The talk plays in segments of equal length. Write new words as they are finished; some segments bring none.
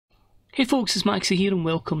Hey folks, it's Maxie here and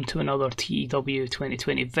welcome to another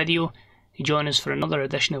TEW2020 video. You join us for another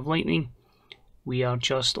edition of Lightning. We are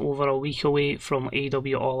just over a week away from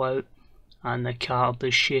AEW All Out and the card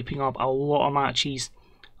is shaping up. A lot of matches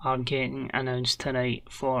are getting announced tonight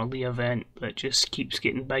for the event that just keeps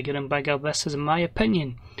getting bigger and bigger. This is, in my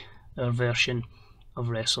opinion, our version of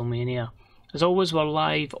WrestleMania. As always, we're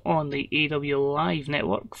live on the AEW Live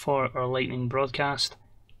network for our Lightning broadcast.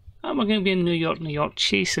 And we're going to be in New York,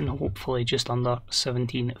 chasing hopefully just under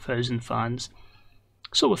 17,000 fans.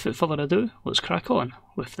 So without further ado, let's crack on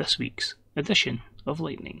with this week's edition of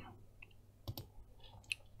Lightning.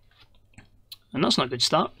 And that's not a good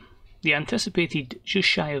start. The anticipated just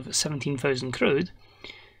shy of 17,000 crowd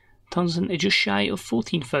turns into just shy of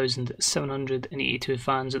 14,782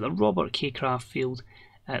 fans at the Robert K. Kraft Field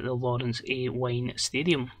at the Lawrence A. Wine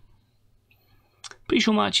Stadium.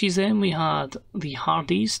 Pre-show matches then, we had the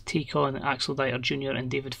Hardys take on Axel Dieter Jr. and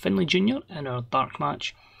David Finlay Jr. in our dark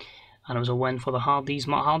match, and it was a win for the Hardys.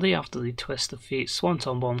 Matt Hardy, after the Twist of Fate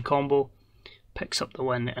Swanton Bomb combo, picks up the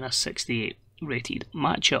win in a 68 rated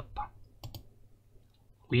matchup.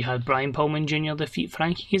 We had Brian Pillman Jr. defeat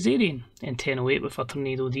Frankie Kazarian in 10:08 with a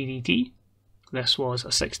Tornado DDT. This was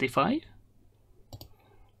a 65.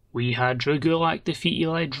 We had Drew Gulak defeat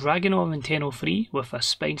Eli Dragunov in 10:03 with a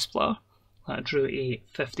Spine Splitter. That drew a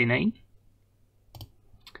 59.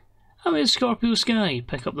 And we had Scorpio Sky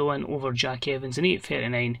pick up the win over Jack Evans in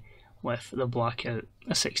 8:39 with the Blackout,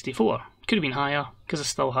 a 64. Could have been higher because I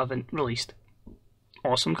still haven't released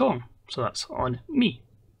Awesome Kong, so that's on me.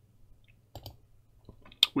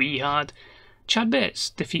 We had Chad Betts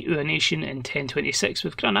defeat Ua Nation in 10:26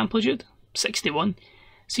 with Grand Amplitude, 61.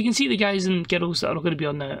 So you can see the guys and girls that are going to be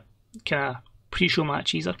on the kind of pre-show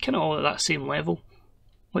matches are kind of all at that same level,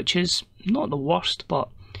 which is not the worst, but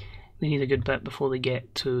they need a good bit before they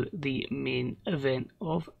get to the main event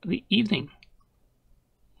of the evening.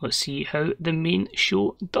 Let's see how the main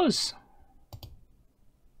show does.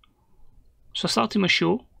 So starting my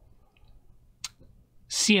show,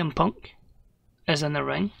 CM Punk is in the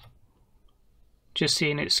ring. Just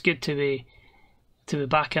saying, it's good to be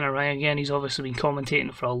back in a ring again. He's obviously been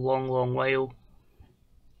commentating for a long while.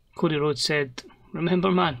 Cody Rhodes said,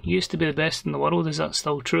 "Remember, man, you used to be the best in the world. Is that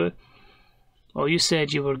still true? Well, you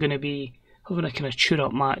said you were going to be having a kind of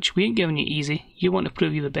cheer-up match. We ain't giving you easy. You want to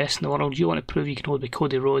prove you're the best in the world. You want to prove you can hold with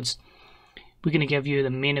Cody Rhodes. We're going to give you the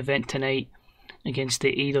main event tonight against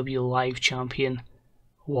the AEW Live champion,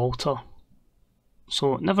 Walter.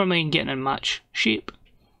 So never mind getting in match shape.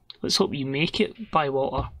 Let's hope you make it by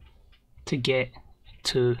Walter to get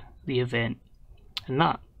to the event." And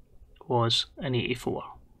that was an 84.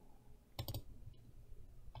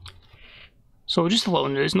 So just a little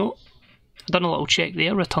news note. I've done a little check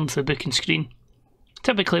there, return to the booking screen.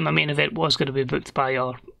 Typically my main event was going to be booked by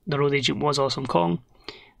the road agent was Awesome Kong,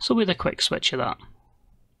 so we had a quick switch of that.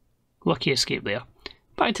 Lucky escape there.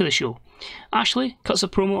 Back to the show. Ashley cuts a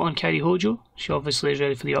promo on Kairi Hojo. She obviously is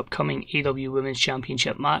ready for the upcoming AEW Women's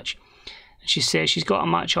Championship match. And she says she's got a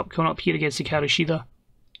match up coming up here against Hikaru Shida.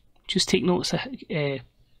 Just take notes,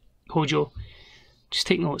 Hojo. Just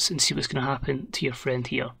take notes and see what's going to happen to your friend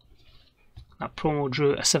here. That promo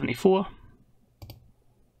drew a 74.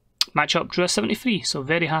 Matchup drew a 73, so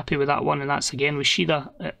very happy with that one, and that's again with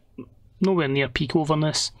Shida at nowhere near peak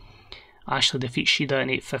overness. Ashley defeats Shida in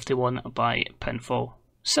 8:51 by pinfall.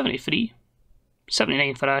 73,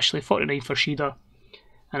 79 for Ashley, 49 for Shida,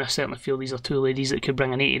 and I certainly feel these are two ladies that could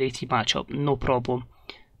bring an 80 rated matchup, no problem,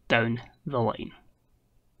 down the line.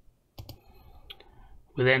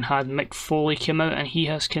 We then had Mick Foley come out and he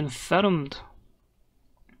has confirmed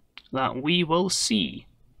that we will see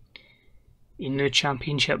a new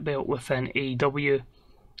championship belt within AEW.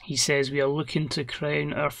 He says we are looking to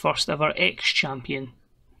crown our first ever X-champion.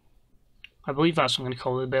 I believe that's what I'm going to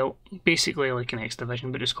call the belt. Basically like an X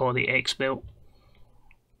division, but just call it the X belt.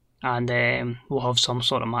 And we'll have some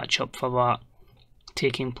sort of matchup for that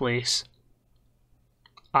taking place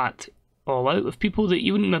at All Out with people that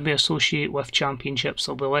you wouldn't maybe associate with championships.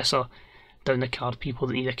 There'll be lesser down the card people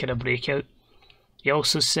that need a kind of breakout. He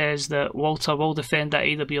also says that Walter will defend that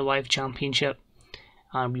AEW Live Championship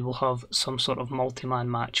and we will have some sort of multi-man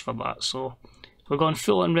match for that. So we're going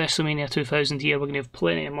full on WrestleMania 2000 here. We're going to have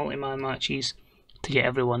plenty of multi-man matches to get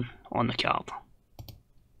everyone on the card.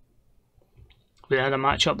 We had a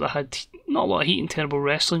matchup that had not a lot of heat and terrible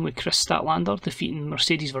wrestling, with Chris Statlander defeating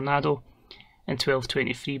Mercedes Varnado in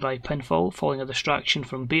 12:23 by pinfall following a distraction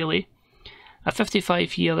from Bayley. At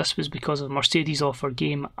 55 here, this was because of Mercedes off her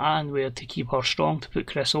game and we had to keep her strong to put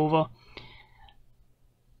Chris over.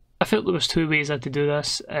 I felt there was two ways I had to do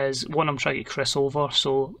this. One, I'm trying to get Chris over,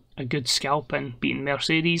 so a good scalping beating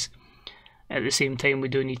Mercedes, At the same time, we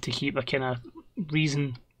do need to keep a kind of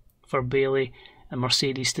reason for Bayley and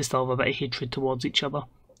Mercedes to still have a bit of hatred towards each other,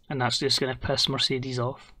 and that's just going to piss Mercedes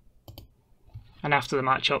off. And after the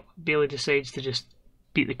matchup, Bayley decides to just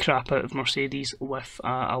beat the crap out of Mercedes with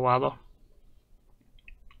a ladder.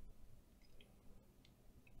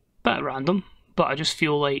 Bit random, but I just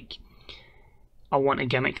feel like I want to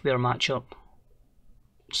gimmick their matchup.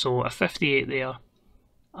 So a 58 there,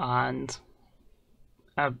 and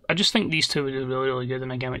I just think these two would do really, really good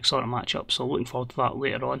in a gimmick sort of matchup, so looking forward to that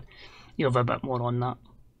later on. You'll have a bit more on that.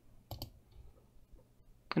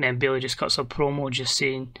 And then Bayley just cuts a promo just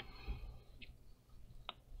saying,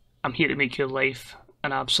 "I'm here to make your life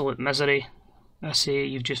an absolute misery. I say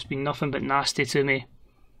you've just been nothing but nasty to me.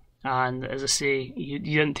 And as I say, you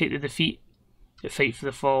didn't take the defeat at Fight for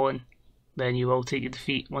the Fallen, then you will take the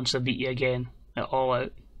defeat once I beat you again at All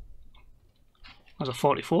Out." That was a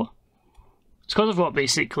 44. It's because I've got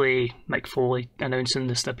basically Mick Foley announcing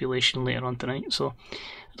the stipulation later on tonight, so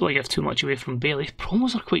I don't want to give too much away from Bayley.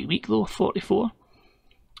 Promos are quite weak though, 44.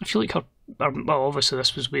 I feel like well, obviously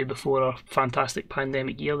this was way before our fantastic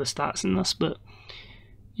pandemic year, the stats in this, but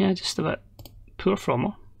yeah, just a bit poor from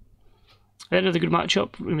her. Then had a good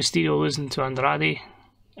matchup, Rey Mysterio losing to Andrade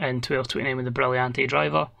in 12-29 with the Brilliante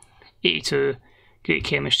driver. 82, great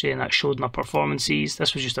chemistry, and that showed in their performances.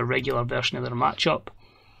 This was just a regular version of their matchup.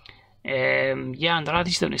 Yeah,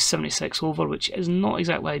 Andrade's down to 76 over, which is not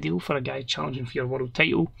exactly ideal for a guy challenging for your world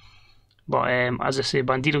title. But as I say,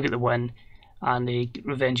 Bandito get the win, and he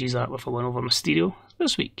revenges that with a win over Mysterio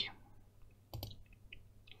this week.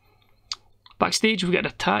 Backstage, we get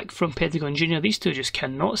an attack from Pentagon Jr. These two just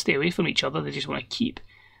cannot stay away from each other. They just want to keep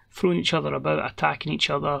throwing each other about, attacking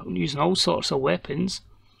each other, using all sorts of weapons.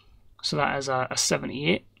 So that is a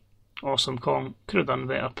 78. Awesome Kong could have done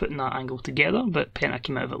better putting that angle together, but Penta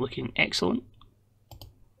came out of it looking excellent.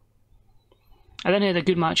 I then had a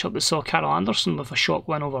good matchup that saw Carl Anderson with a shock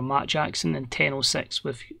win over Matt Jackson in 10:06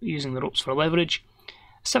 with using the ropes for leverage.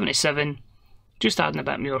 77, just adding a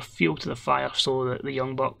bit more fuel to the fire so that the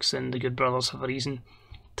Young Bucks and the Good Brothers have a reason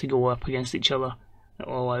to go up against each other at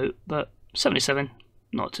All Out, but 77,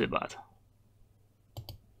 not too bad.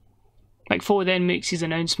 Mick Foley then makes his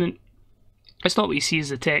announcement. It's not what you see as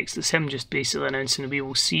the text, it's him just basically announcing we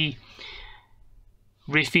will see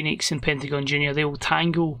Rey Fenix and Pentagon Jr. They will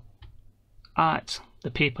tangle at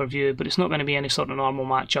the pay-per-view, but it's not going to be any sort of normal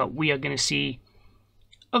matchup. We are going to see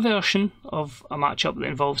a version of a matchup that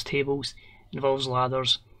involves tables, involves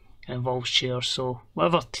ladders, and involves chairs. So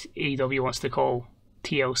whatever AEW wants to call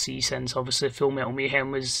TLC, since obviously Full Metal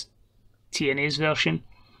Mayhem was TNA's version.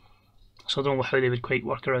 So I don't know how they would quite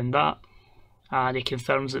work around that. And he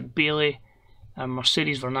confirms that Bayley and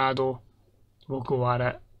Mercedes Varnado will go at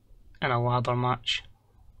it in a ladder match,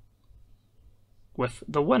 with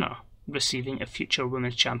the winner receiving a future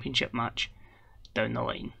Women's Championship match down the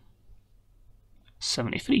line.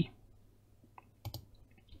 73.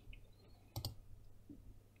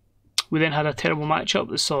 We then had a terrible matchup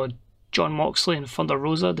that saw Jon Moxley and Thunder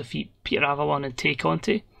Rosa defeat Peter Avalon and Tay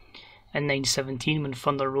Conti in 9:17 when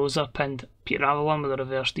Thunder Rosa pinned Peter Avalon with a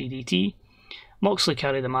reverse DDT. Moxley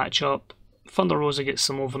carried the matchup. Thunder Rosa gets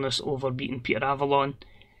some overness over beating Peter Avalon.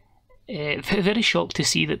 Very shocked to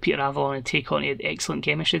see that Peter Avalon and Tay Conti had excellent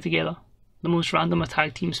chemistry together. The most random of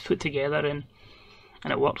tag teams put together, and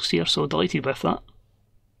it works here, so delighted with that.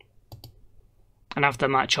 And after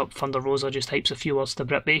the matchup, Thunder Rosa just types a few words to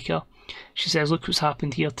Britt Baker. She says, "Look what's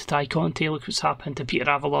happened here to Tay Conti, look what's happened to Peter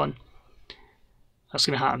Avalon. That's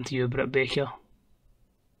going to happen to you, Britt Baker.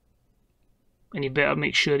 And you better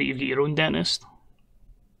make sure that you've got your own dentist,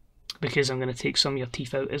 because I'm going to take some of your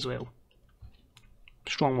teeth out as well."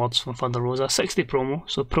 Strong words from Thunder Rosa. 60 promo,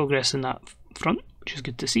 so progress in that front, which is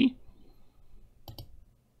good to see.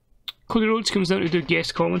 Cody Rhodes comes down to do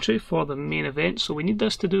guest commentary for the main event, so we need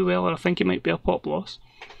this to do well, or I think it might be a pop loss.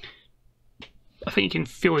 I think you can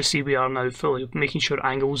fully see we are now fully making sure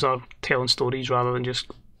angles are telling stories rather than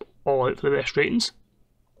just all out for the best ratings.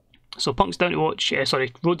 So Punk's down to watch,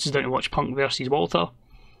 Rhodes is down to watch Punk versus Walter.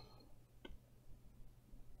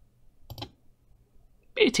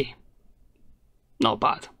 80. Not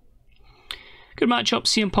bad. Good matchup.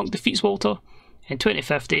 CM Punk defeats Walter in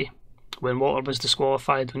 2050 when Walter was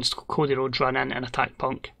disqualified when Cody Rhodes ran in and attacked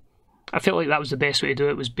Punk. I felt like that was the best way to do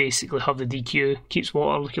it, was basically have the DQ, keeps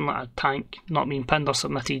Walter looking like a tank, not being pinned or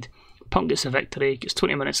submitted. Punk gets a victory, gets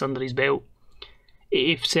 20 minutes under his belt.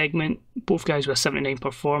 80th segment, both guys with a 79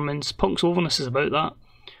 performance. Punk's overness is about that.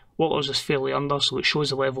 Walter's is fairly under, so it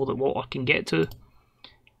shows the level that Walter can get to.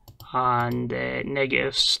 And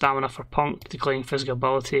negative stamina for Punk, declining physical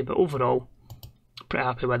ability, but overall, pretty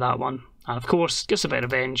happy with that one. And of course, gets a bit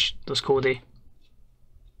of revenge, does Cody.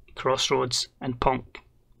 Crossroads, and Punk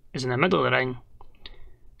is in the middle of the ring,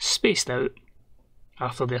 spaced out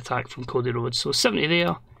after the attack from Cody Rhodes. So 70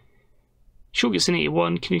 there. Show gets an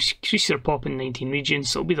 81. Creases are popping 19 regions,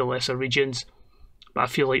 so it'll be the lesser regions. But I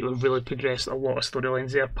feel like we've really progressed a lot of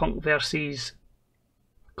storylines there. Punk versus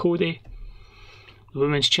Cody. The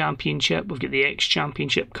Women's Championship. We've got the X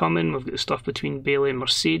Championship coming. We've got the stuff between Bayley and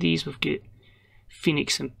Mercedes. We've got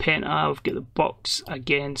Phoenix and Penta. We've got the Bucks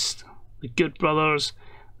against the Good Brothers.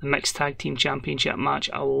 The Mixed Tag Team Championship match.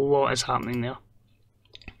 A lot is happening there.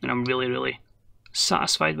 And I'm really, really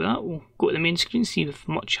satisfied with that. We'll go to the main screen, see if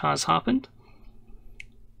much has happened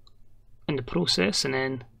in the process, and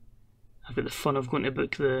then I've got the fun of going to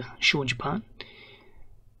book the show in Japan.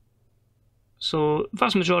 So,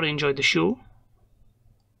 vast majority enjoyed the show.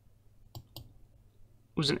 It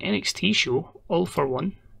was an NXT show, all for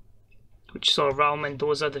one, which saw Raul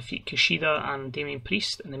Mendoza defeat Kushida and Damian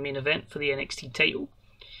Priest in the main event for the NXT title.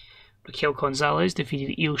 Raquel Gonzalez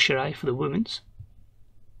defeated Io Shirai for the women's.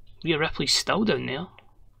 Rhea Ripley's still down there.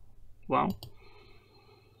 Wow.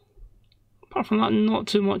 Apart from that, not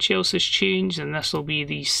too much else has changed, and this will be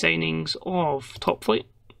the signings of Top Flight.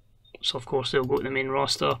 So of course they'll go to the main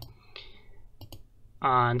roster,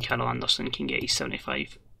 and Carol Anderson can get his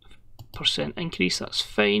 75% increase. That's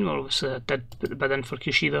fine. Well, obviously I did put the bid in for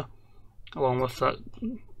Kushida, along with that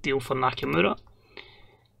deal for Nakamura.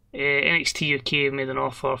 NXT UK made an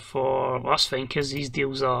offer for, well, that's fine because these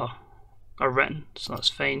deals are written, so that's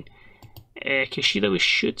fine. Kushida, we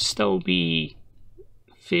should still be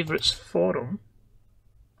favourites for him.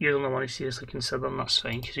 You're the only one who seriously consider him, that's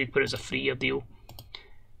fine, because we put it as a 3-year deal.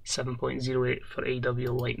 7.08 for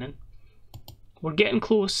AEW Lightning. We're getting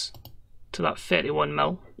close to that 31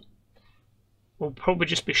 mil. We'll probably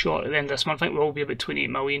just be short at the end of this month. I think we'll be about 28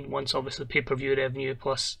 million once obviously pay-per-view revenue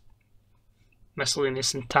plus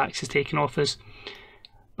miscellaneous and tax is taken off us.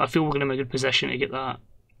 But I feel we're going to be in a good position to get that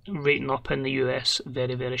rating up in the US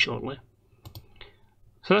very, very shortly.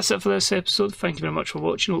 So that's it for this episode. Thank you very much for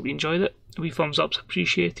watching. Hope you enjoyed it. A wee thumbs up's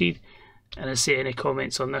appreciated. And I say any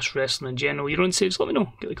comments on this wrestling in general, your own saves, let me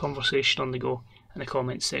know. Get the conversation on the go in the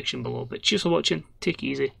comments section below. But cheers for watching. Take it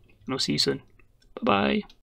easy. And I'll see you soon. Bye bye.